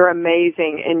and you're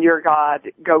amazing and you're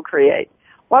God, go create?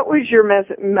 What was your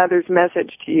mother's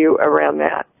message to you around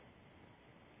that?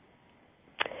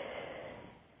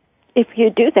 if you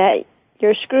do that,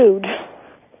 you're screwed.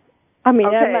 I mean,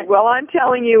 okay, well, I'm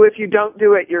telling you, if you don't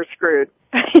do it, you're screwed.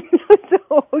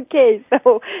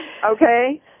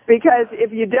 Okay, because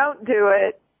if you don't do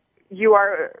it, we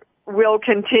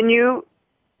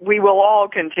will all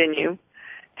continue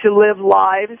to live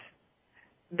lives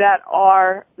that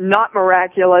are not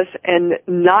miraculous and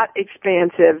not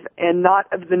expansive and not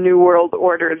of the New World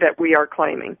Order that we are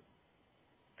claiming.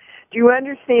 Do you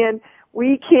understand?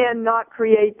 We cannot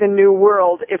create the New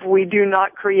World if we do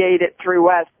not create it through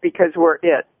us, because we're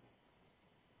it.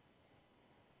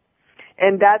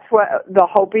 And that's what the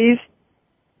Hopis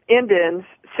Indians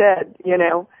said,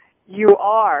 you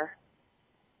are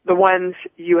the ones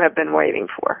you have been waiting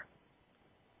for.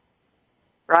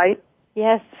 Right?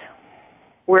 Yes.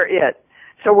 We're it.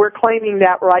 So we're claiming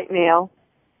that right now.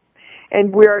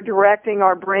 And we are directing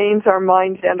our brains, our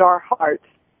minds, and our hearts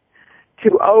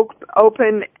to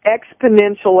open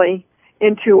exponentially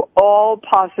into all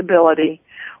possibility.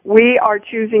 We are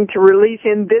choosing to release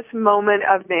in this moment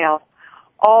of now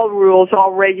all rules,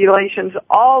 all regulations,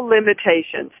 all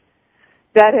limitations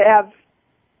that have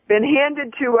been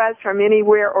handed to us from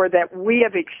anywhere or that we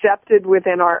have accepted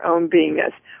within our own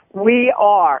beingness. We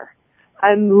are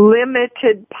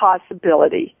unlimited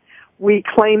possibility. We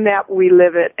claim that, we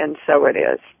live it, and so it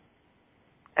is.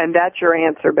 And that's your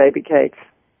answer, baby cakes.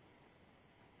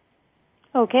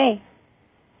 Okay.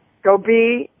 Go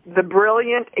be the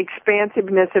brilliant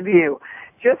expansiveness of you.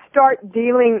 Just start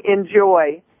dealing in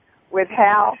joy with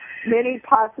how many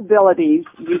possibilities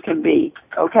you can be,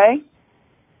 okay?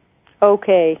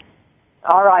 Okay.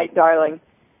 All right, darling.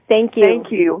 Thank you.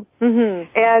 Thank you.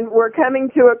 Mm-hmm. And we're coming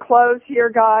to a close here,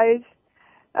 guys.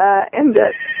 And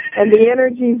the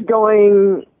energy's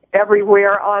going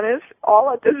everywhere on us, all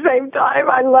at the same time.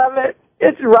 I love it.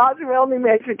 It's Roswell, New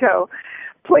Mexico.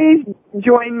 Please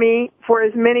join me for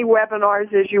as many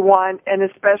webinars as you want, and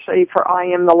especially for I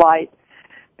Am the Light,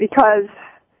 because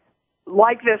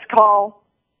like this call,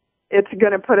 it's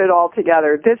going to put it all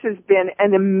together. This has been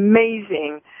an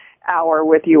amazing hour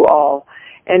with you all,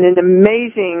 and an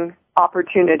amazing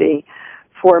opportunity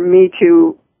for me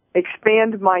to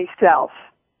expand myself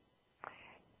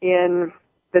in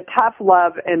the tough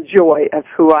love and joy of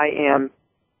who I am.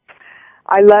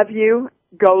 I love you.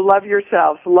 Go love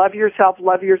yourself. Love yourself,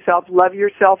 love yourself, love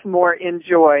yourself more in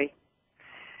joy.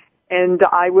 And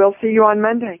I will see you on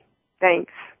Monday.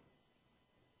 Thanks.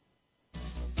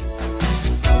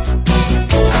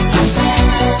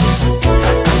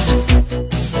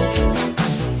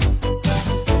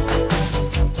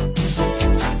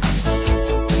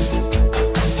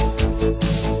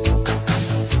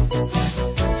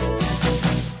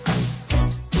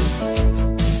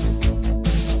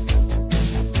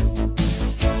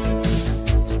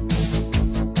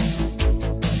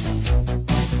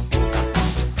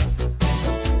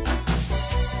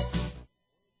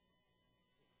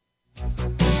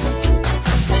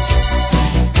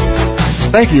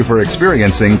 Thank you for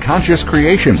experiencing Conscious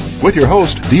Creation with your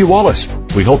host, Dee Wallace.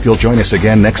 We hope you'll join us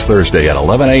again next Thursday at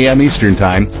 11 a.m. Eastern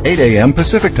Time, 8 a.m.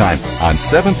 Pacific Time on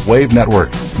 7th Wave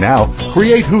Network. Now,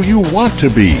 create who you want to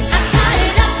be.